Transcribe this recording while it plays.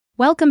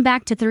Welcome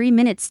back to 3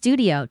 Minute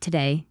Studio.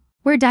 Today,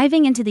 we're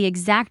diving into the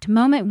exact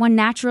moment one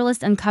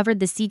naturalist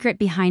uncovered the secret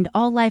behind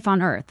all life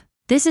on Earth.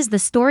 This is the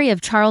story of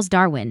Charles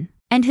Darwin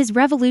and his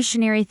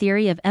revolutionary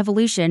theory of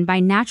evolution by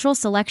natural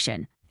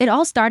selection. It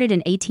all started in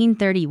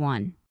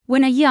 1831,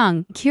 when a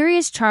young,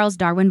 curious Charles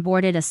Darwin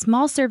boarded a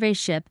small survey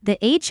ship, the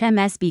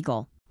HMS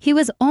Beagle. He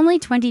was only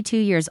 22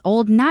 years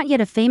old, not yet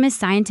a famous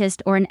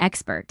scientist or an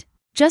expert,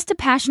 just a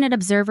passionate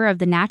observer of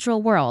the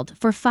natural world.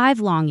 For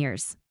 5 long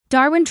years,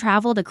 Darwin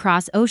traveled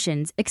across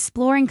oceans,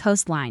 exploring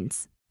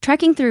coastlines,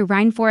 trekking through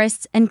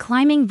rainforests, and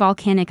climbing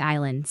volcanic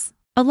islands.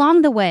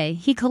 Along the way,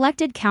 he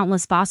collected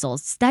countless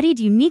fossils, studied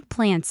unique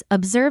plants,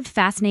 observed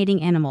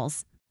fascinating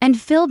animals, and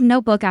filled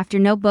notebook after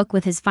notebook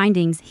with his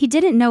findings. He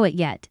didn't know it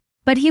yet,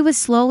 but he was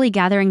slowly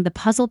gathering the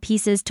puzzle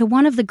pieces to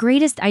one of the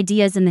greatest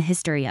ideas in the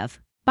history of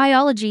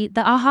biology.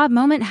 The aha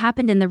moment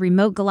happened in the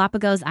remote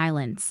Galapagos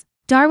Islands.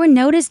 Darwin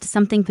noticed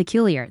something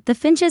peculiar. The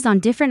finches on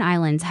different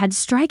islands had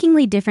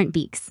strikingly different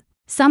beaks.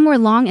 Some were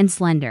long and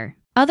slender,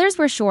 others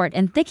were short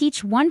and thick,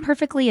 each one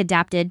perfectly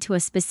adapted to a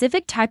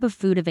specific type of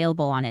food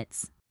available on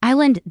its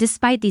island.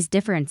 Despite these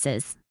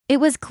differences, it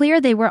was clear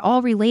they were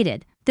all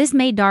related. This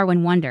made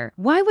Darwin wonder,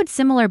 why would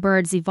similar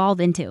birds evolve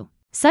into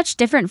such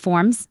different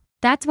forms?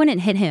 That's when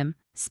it hit him.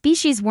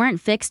 Species weren't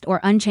fixed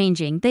or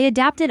unchanging, they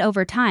adapted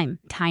over time.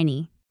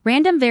 Tiny,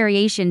 random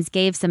variations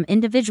gave some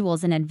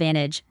individuals an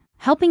advantage,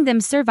 helping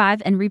them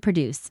survive and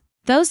reproduce.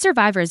 Those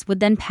survivors would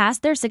then pass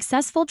their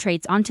successful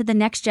traits on to the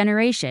next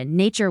generation.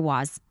 Nature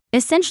was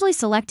essentially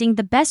selecting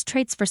the best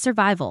traits for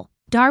survival.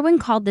 Darwin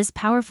called this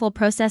powerful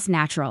process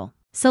natural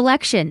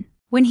selection.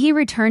 When he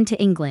returned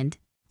to England,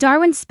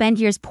 Darwin spent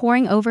years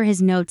poring over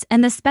his notes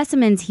and the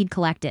specimens he'd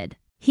collected.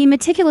 He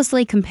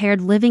meticulously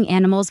compared living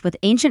animals with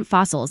ancient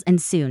fossils,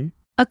 and soon,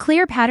 a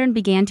clear pattern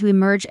began to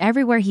emerge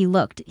everywhere he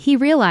looked. He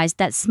realized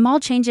that small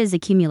changes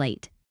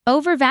accumulate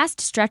over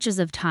vast stretches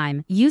of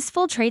time.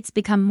 Useful traits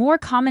become more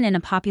common in a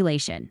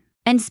population,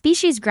 and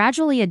species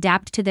gradually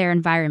adapt to their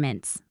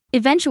environments.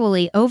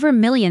 Eventually, over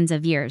millions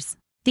of years,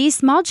 these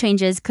small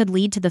changes could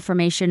lead to the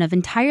formation of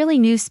entirely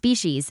new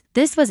species.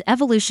 This was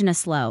evolution, a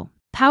slow,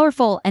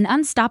 powerful, and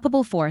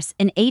unstoppable force.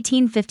 In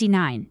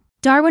 1859,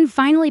 Darwin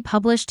finally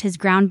published his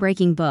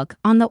groundbreaking book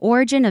on the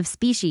origin of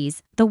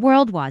species. The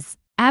world was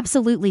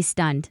absolutely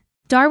stunned.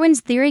 Darwin's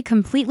theory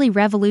completely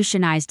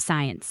revolutionized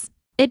science.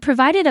 It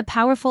provided a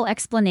powerful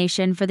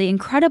explanation for the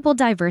incredible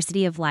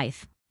diversity of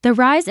life, the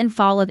rise and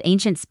fall of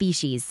ancient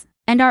species,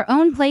 and our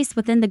own place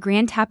within the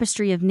grand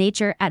tapestry of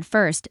nature. At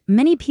first,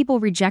 many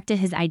people rejected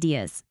his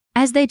ideas,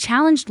 as they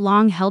challenged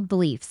long-held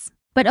beliefs.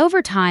 But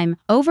over time,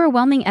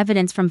 overwhelming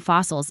evidence from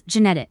fossils,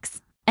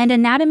 genetics, and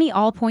anatomy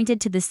all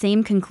pointed to the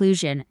same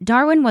conclusion: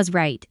 Darwin was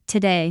right.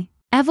 Today,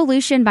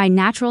 evolution by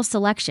natural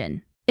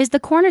selection is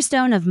the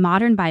cornerstone of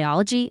modern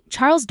biology.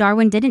 Charles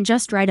Darwin didn't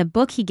just write a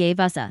book, he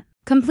gave us a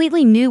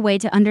completely new way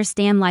to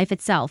understand life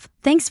itself.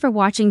 Thanks for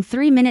watching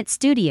 3 Minute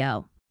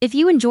Studio. If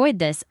you enjoyed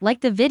this,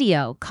 like the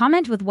video,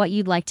 comment with what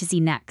you'd like to see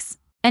next,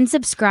 and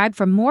subscribe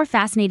for more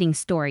fascinating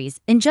stories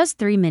in just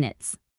 3 minutes.